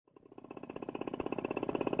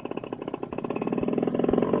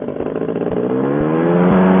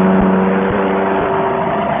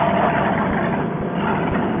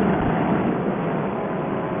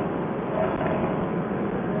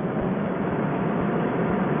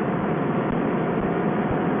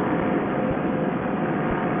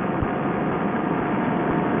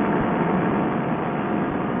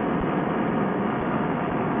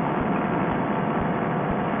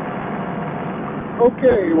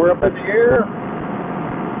Okay, we're up in the air.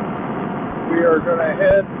 We are going to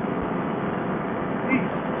head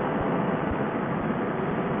east.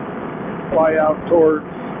 Fly out towards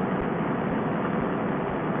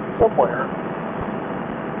somewhere.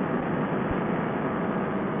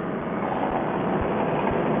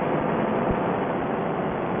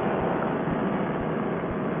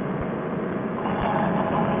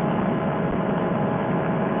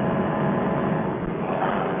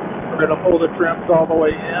 We're going to pull the trims all the way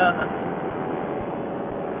in.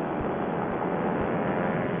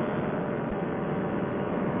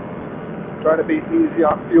 Try to be easy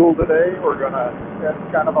on fuel today. We're going to head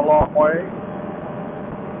kind of a long way.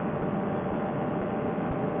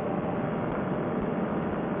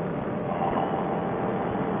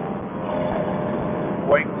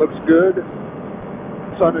 Wing looks good.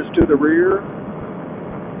 Sun is to the rear.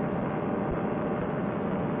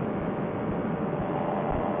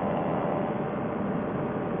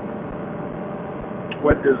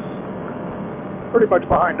 Wind is pretty much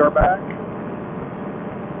behind our back.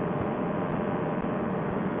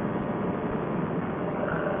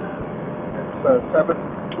 It's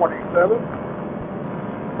 727,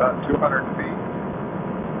 about 200 feet.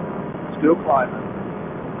 Still climbing.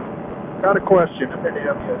 Got a question if any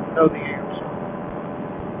of you know the answer.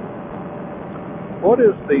 What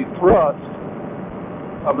is the thrust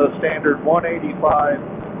of the standard 185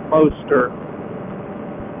 Moster?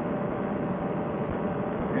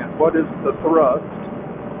 And what is the thrust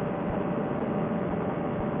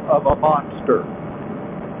of a Monster?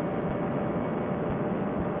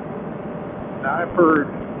 Now, I've heard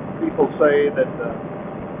people say that the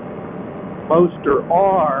Moster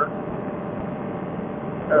R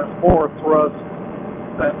has more thrust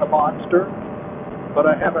than the Monster, but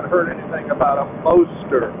I haven't heard anything about a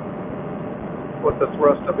Moster, what the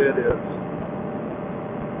thrust of it is.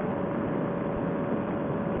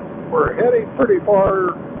 We're heading pretty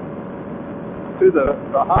far to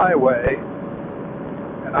the highway,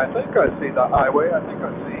 and I think I see the highway. I think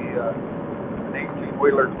I see an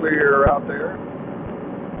 18-wheeler clear out there.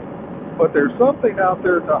 But there's something out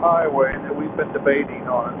there at the highway that we've been debating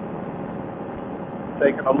on,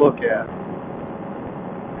 taking a look at.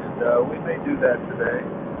 And we may do that today.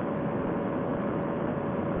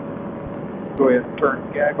 Go ahead and turn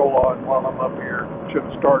Gaggle on while I'm up here. Should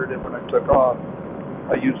have started it when I took off.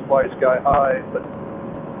 I use FYSkyHy, but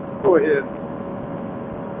go ahead,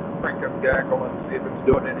 crank up Gaggle and see if it's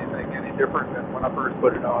doing anything any different than when I first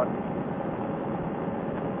put it on.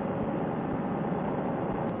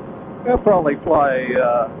 I'll probably fly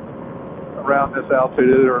around this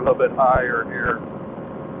altitude or a little bit higher here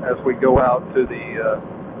as we go out to the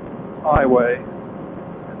highway,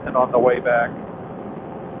 and on the way back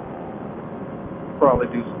probably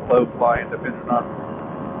do some low flying depending on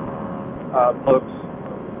how it looks.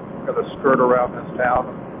 Got to skirt around this town.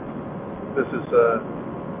 This is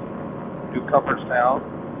Newcomer's Town.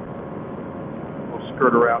 We'll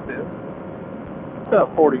skirt around it.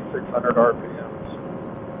 About 4,600 RPMs.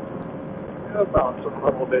 Yeah, bouncing a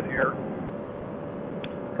little bit here.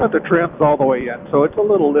 Got the trims all the way in, so it's a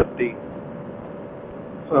little lifty.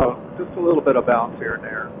 So just a little bit of bounce here and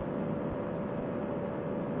there.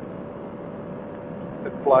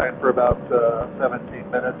 Been flying for about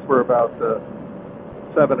 17 minutes. We're about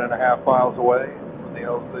 7.5 miles away from the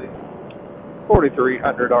LC.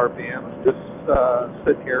 4,300 RPMs. Just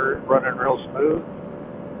sitting here running real smooth.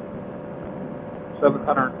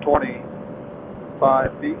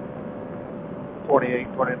 725 feet.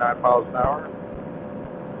 28, 29 miles an hour.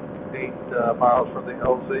 8 miles from the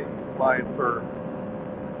LZ. Flying for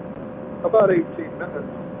about 18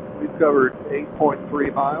 minutes. We've covered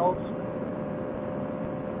 8.3 miles.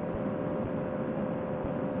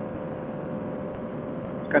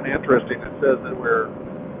 Kind of interesting. It says that we're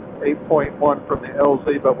 8.1 from the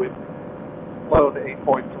LZ, but we've flown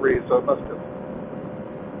 8.3, so it must have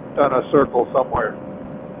done a circle somewhere.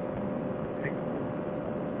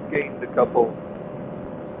 Gained a couple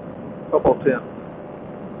tenths.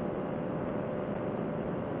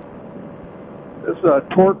 This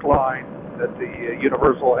torque line that the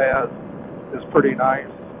Universal has is pretty nice,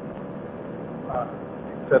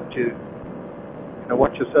 except you know,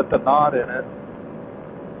 once you set the knot in it,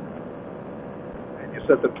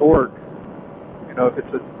 set the torque, you know, if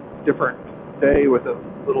it's a different day with a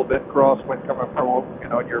little bit crosswind coming from, you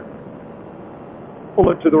know, and you're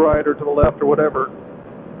pulling to the right or to the left or whatever,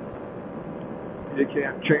 you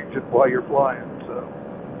can't change it while you're flying. So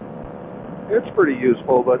it's pretty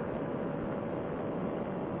useful, but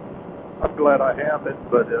I'm glad I have it,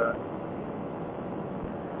 but it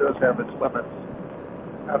does have its limits.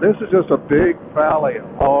 Now this is just a big valley, a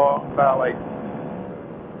long valley.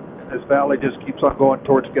 this valley just keeps on going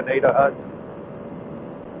towards Ganeta Hut.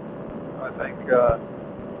 I think of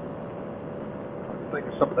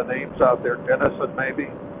some of the names out there. Denison maybe,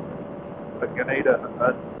 but Ganeta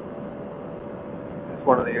Hut is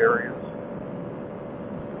one of the areas.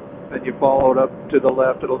 Then you follow it up to the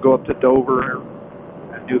left, it'll go up to Dover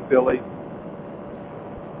and New Philly.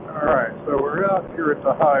 Alright, so we're out here at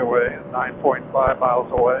the highway, 9.5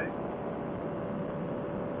 miles away.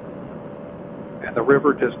 And the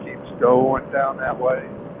river just keeps going down that way,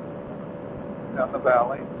 down the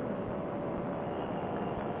valley.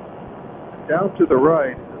 Down to the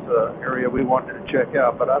right is an area we wanted to check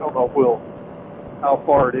out, but I don't know how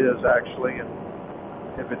far it is actually, and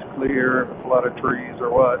if it's clear, if it's a lot of trees or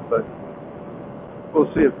what, but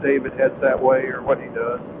we'll see if David heads that way or what he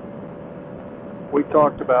does. We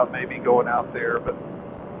talked about maybe going out there, but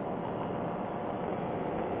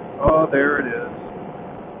oh, there it is.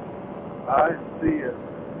 I see it.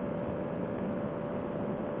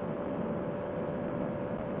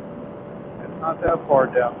 It's not that far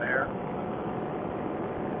down there.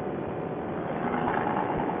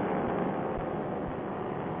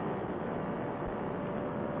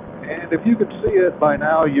 And if you could see it by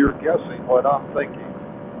now, you're guessing what I'm thinking.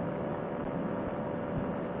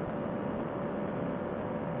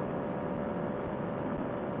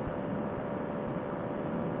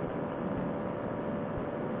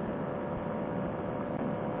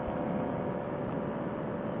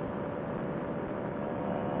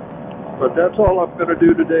 But that's all I'm going to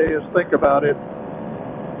do today is think about it,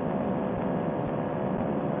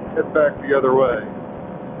 head back the other way.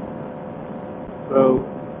 So,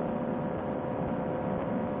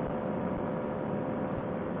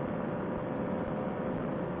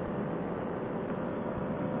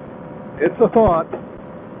 it's a thought.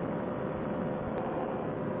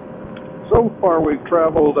 So far we've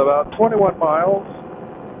traveled about 21 miles.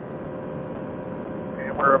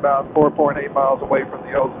 We're about 4.8 miles away from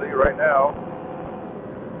the OZ right now.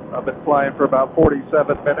 I've been flying for about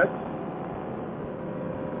 47 minutes.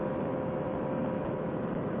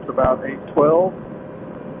 It's about 8:12.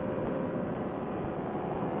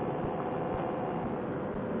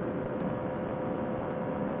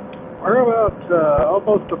 We're about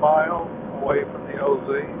almost a mile away from the OZ.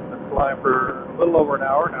 Been flying for a little over an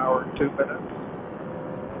hour and 2 minutes.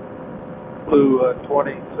 Flew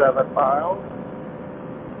 27 miles.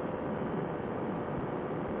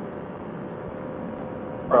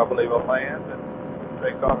 Probably will land and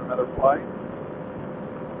take on another flight.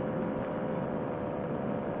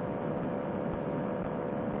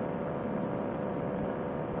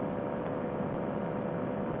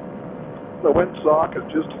 The windsock is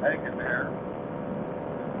just hanging there.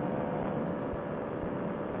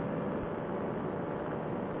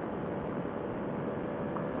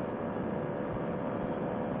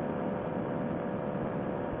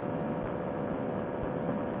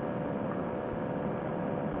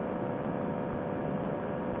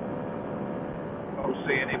 Don't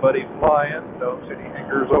see anybody flying, don't see any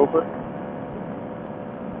hangars open.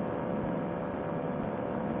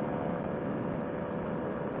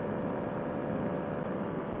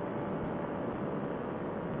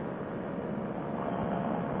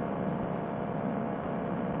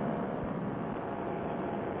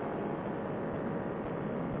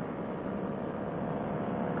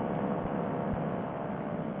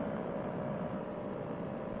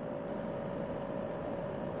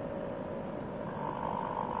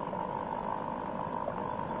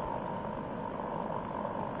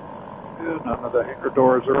 None of the hangar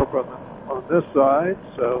doors are open on this side,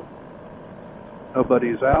 so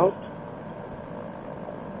nobody's out.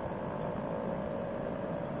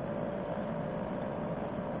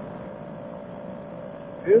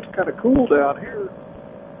 It's kind of cool down here.